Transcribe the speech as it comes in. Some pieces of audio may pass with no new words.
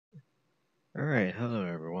Alright, hello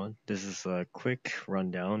everyone. This is a quick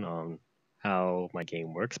rundown on how my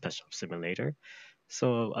game works, Pet Shop Simulator.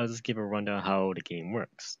 So I'll just give a rundown how the game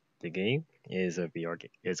works. The game is a VR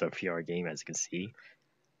game, as you can see.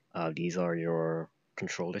 These are your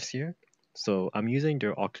controllers here. So I'm using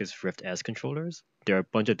the Oculus Rift S controllers. There are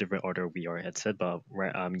a bunch of different other VR headsets, but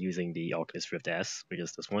I'm using the Oculus Rift S, which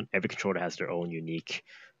is this one. Every controller has their own unique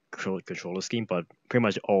controller scheme, but pretty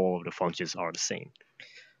much all of the functions are the same.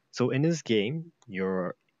 So in this game,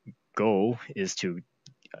 your goal is to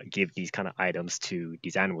give these kind of items to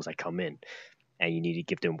these animals that come in, and you need to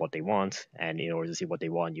give them what they want. And in order to see what they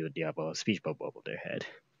want, you have a speech bubble above their head.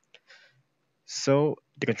 So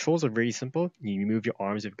the controls are very simple. You move your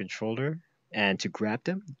arms with the controller, and to grab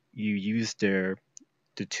them, you use the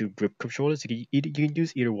two grip controllers. You can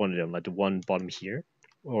use either one of them, like the one bottom here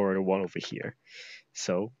or the one over here.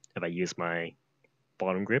 So if I use my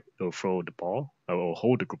bottom grip, it'll throw the ball, or it'll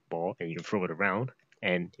hold the ball, and you can throw it around.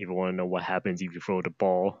 And if you want to know what happens if you throw the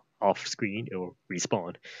ball off screen, it will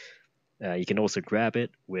respawn. You can also grab it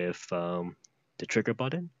with the trigger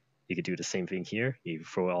button. You can do the same thing here. You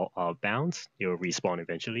throw it out of bounds, it will respawn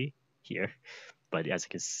eventually here. But as you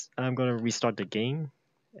can, I'm gonna restart the game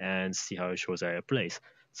and see how it shows at a place.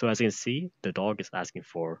 So as you can see, the dog is asking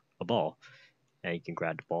for a ball, and you can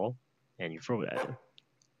grab the ball and you throw it at him.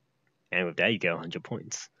 And with that, you get 100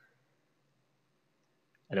 points.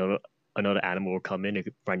 Another another animal will come in.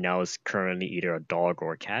 Right now, it's currently either a dog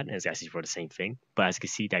or a cat, and it's asking for the same thing. But as you can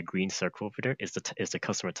see, that green circle over there is the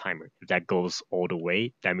customer timer. If that goes all the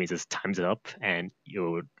way, that means it's time's up, and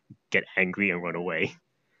you'll get angry and run away.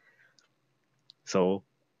 So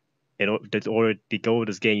in order to go with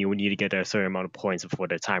this game, you will need to get a certain amount of points before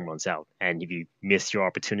the time runs out. And if you miss your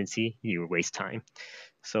opportunity, you waste time.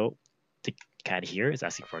 So the cat here is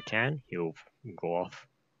asking for a can. He'll go off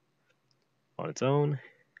on its own.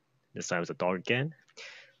 This time it's a dog again.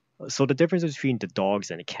 So the difference between the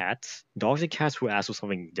dogs and the cats, dogs and cats will ask for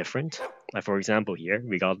something different. Like for example, here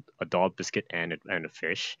we got a dog biscuit and a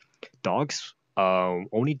fish. Dogs,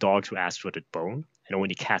 only dogs will ask for the bone, and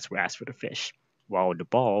only cats will ask for the fish. While the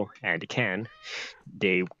ball and the can,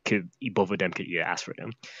 both of them could either ask for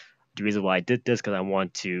them. The reason why I did this because I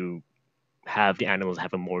want to have the animals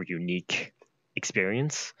have a more unique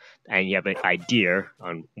experience, and you have an idea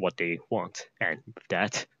on what they want. And with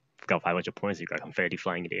that, you've got 500 points. You've got confetti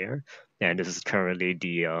flying in the air. And this is currently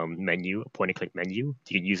the menu, point and click menu.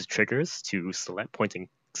 You can use triggers to point and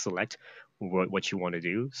select what you want to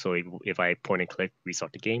do. So if I point and click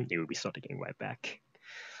restart the game, it will restart the game right back.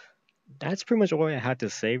 That's pretty much all I had to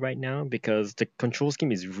say right now because the control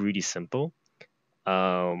scheme is really simple.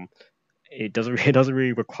 Um, it doesn't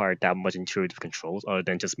really require that much intuitive controls other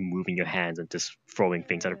than just moving your hands and just throwing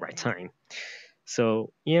things at the right time.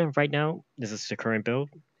 So yeah, right now this is the current build,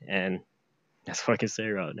 and that's what I can say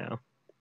right now.